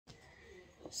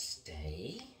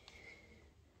Stay.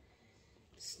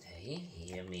 Stay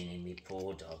here, meaning me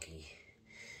poor doggy.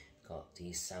 Got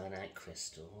these selenite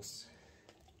crystals.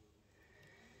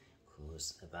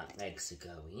 Because her back legs are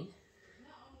going.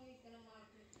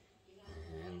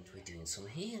 And we're doing some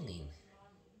healing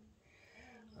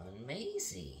on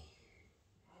Maisey.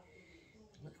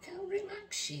 Look how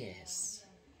relaxed she is.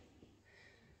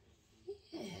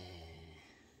 Yeah.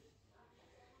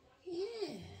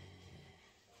 Yeah.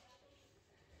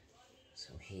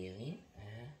 So healing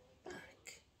her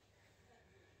back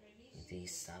with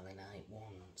these selenite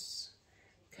wands.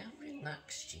 Look how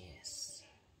relaxed she is.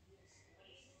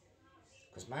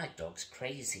 Because my dog's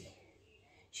crazy.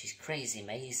 She's crazy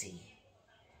Maisey.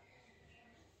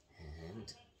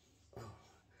 And, oh,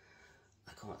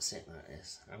 I can't sit like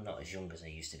this. I'm not as young as I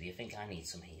used to be. I think I need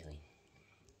some healing.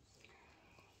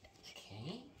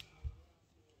 Okay.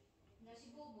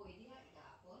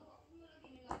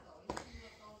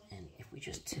 And if we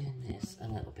just turn this a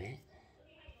little bit,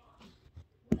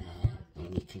 there,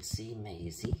 and you can see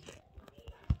Maisey,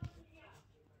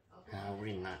 how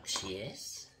relaxed she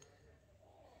is.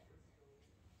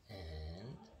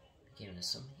 And giving her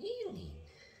some healing.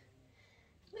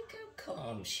 Look how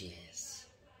calm she is.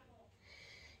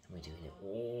 And we're doing it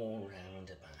all round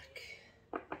her back.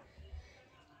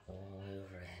 All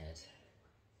over her head.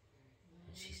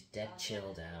 And she's dead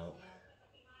chilled out.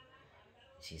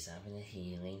 She's having a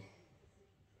healing.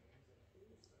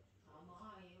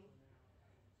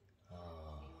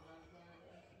 Oh.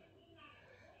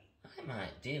 I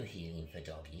might do healing for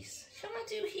doggies. Shall I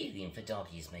do healing for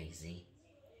doggies, Maisey?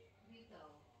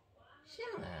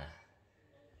 Shall I?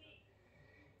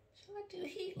 Shall I do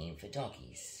healing for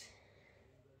doggies?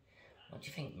 What do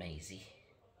you think, Maisey?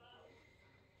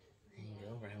 There you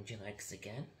go, round your legs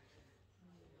again.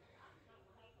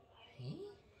 Hey?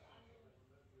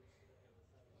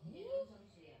 Yeah?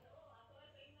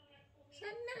 Is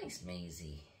that nice,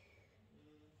 Maisey?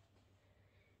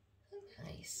 Is that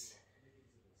nice?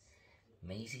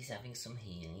 Maisey's having some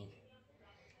healing.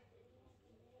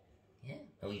 Yeah?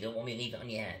 Oh, you don't want me to leave it on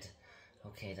your head?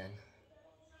 Okay then.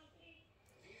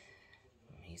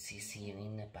 Maisey's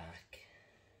healing the back.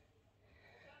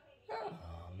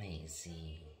 Oh,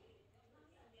 Maisey.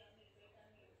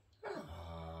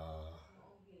 Oh.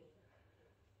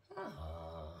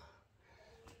 Oh.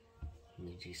 Let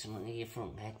me do something with your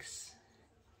front legs.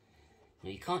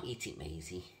 No, you can't eat it,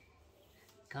 Maisey.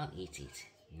 Can't eat it.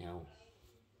 No.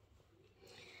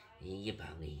 In your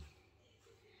belly.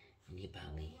 In your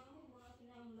belly.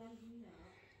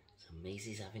 So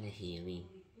Maisey's having a healing.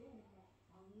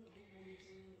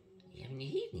 You having a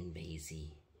healing, Maisey?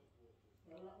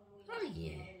 Oh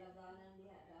yeah.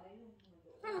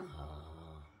 Oh.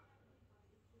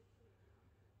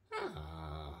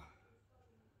 Oh.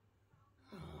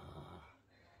 Oh.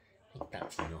 I think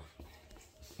that's enough.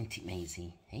 Isn't it,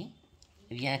 Maisey? Hey?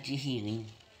 Have you had your healing?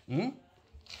 Hmm?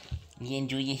 You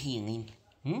enjoy your healing?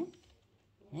 Hmm?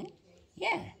 Hmm?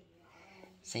 Yeah.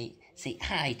 Say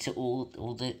hi to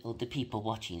all the people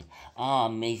watching. Ah, oh,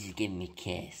 Maisey's giving me a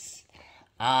kiss.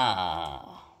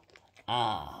 Ah.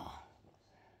 Ah.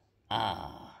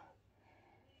 Ah.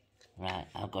 Right,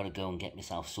 I've got to go and get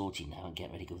myself sorted now and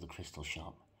get ready to go to the crystal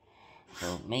shop.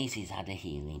 So Maisey's had a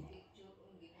healing.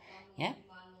 Yeah?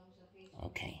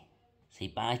 Okay. Say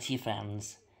bye to your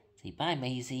friends. Say bye,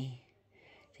 Maisey.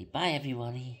 Say bye,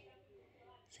 everybody.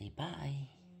 Say bye.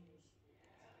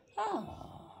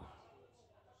 Oh.